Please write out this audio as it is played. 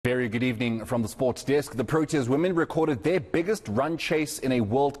Very good evening from the sports desk. The Proteas women recorded their biggest run chase in a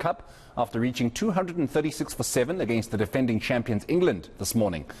World Cup after reaching 236 for 7 against the defending champions England this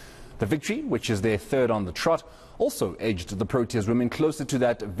morning. The victory, which is their third on the trot, also edged the Proteas women closer to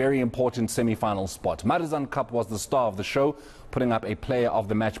that very important semi-final spot. Marizan Cup was the star of the show, putting up a player of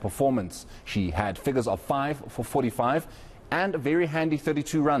the match performance. She had figures of 5 for 45 and a very handy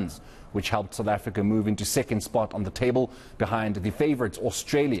 32 runs, which helped South Africa move into second spot on the table behind the favourites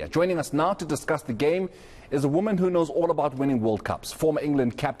Australia. Joining us now to discuss the game is a woman who knows all about winning World Cups, former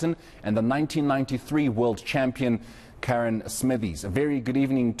England captain and the 1993 world champion Karen Smithies. A very good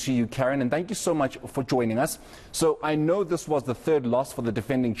evening to you, Karen, and thank you so much for joining us. So I know this was the third loss for the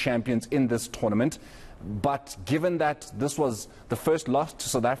defending champions in this tournament, but given that this was the first loss to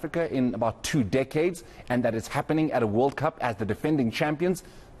South Africa in about 2 decades and that it's happening at a World Cup as the defending champions,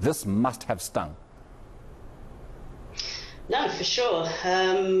 this must have stung. No, for sure.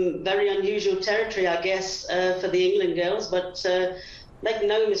 Very unusual territory, I guess, for the England girls, but make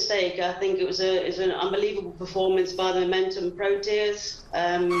no mistake, I think it was an unbelievable performance by the Momentum Proteas.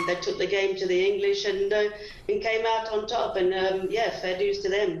 They took the game to the English and came out on top, and yeah, fair dues to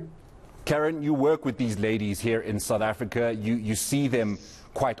them. Karen, you work with these ladies here in South Africa. You see them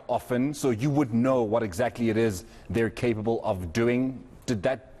quite often, so you would know what exactly it is they're capable of doing. Did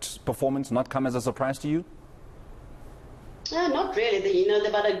that performance not come as a surprise to you? Not really. You know,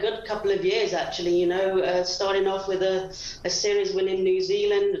 they've had a good couple of years, actually, you know, starting off with a series win in New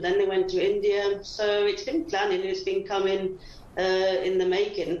Zealand, then they went to India. So it's been planning, it's been coming in the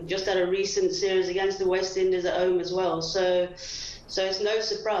making. Just had a recent series against the West Indies at home as well. So it's no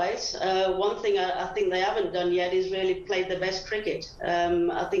surprise. One thing I think they haven't done yet is really played the best cricket.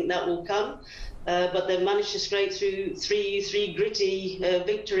 I think that will come. But they've managed to scrape through three gritty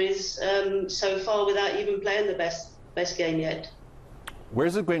victories so far without even playing the best game yet. Where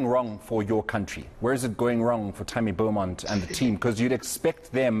is it going wrong for your country? Where is it going wrong for Tammy Beaumont and the team? Because you'd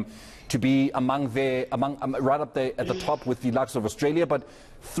expect them to be right up there at the top with the likes of Australia, but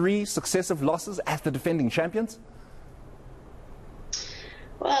 3 successive losses as the defending champions?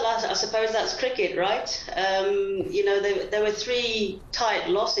 Well, I suppose that's cricket, right? You know, there were 3 tight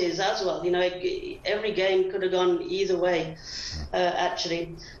losses as well. You know, every game could have gone either way,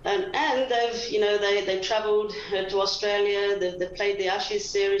 actually. And they've, you know, they travelled to Australia. They played the Ashes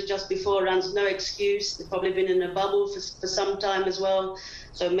series just beforehand. No excuse. They've probably been in a bubble for some time as well.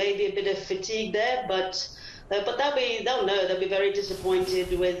 So maybe a bit of fatigue there, but they'll know. They'll be very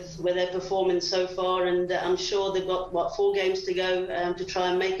disappointed with their performance so far, and I'm sure they've got 4 games to go to try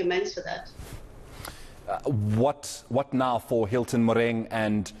and make amends for that. What now for Hilton Moreng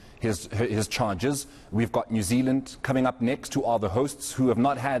and his charges? We've got New Zealand coming up next, who are the hosts, who have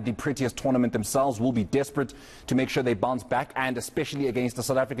not had the prettiest tournament themselves, will be desperate to make sure they bounce back, and especially against the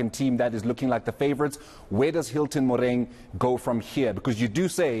South African team that is looking like the favourites. Where does Hilton Moreng go from here? Because you do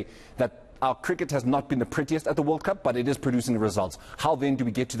say that our cricket has not been the prettiest at the World Cup, but it is producing the results. How then do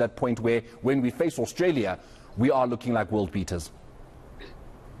we get to that point where, when we face Australia, we are looking like world beaters?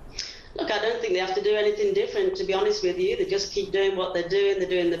 Look, I don't think they have to do anything different, to be honest with you. They just keep doing what they're doing. They're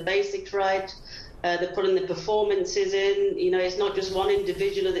doing the basics right. They're putting the performances in. You know, it's not just one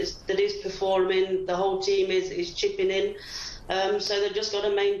individual that is performing. The whole team is chipping in. So they've just got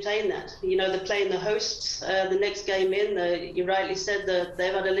to maintain that. You know, they're playing the hosts the next game in. You rightly said that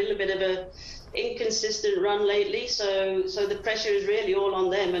they've had a little bit of a inconsistent run lately, so the pressure is really all on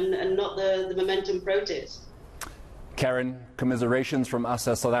them and not the Momentum Proteas. Karen, commiserations from us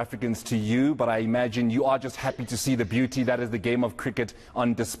as South Africans to you, but I imagine you are just happy to see the beauty that is the game of cricket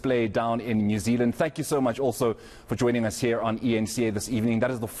on display down in New Zealand. Thank you so much also for joining us here on eNCA this evening. That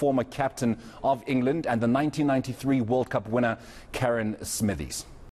is the former captain of England and the 1993 World Cup winner, Karen Smithies.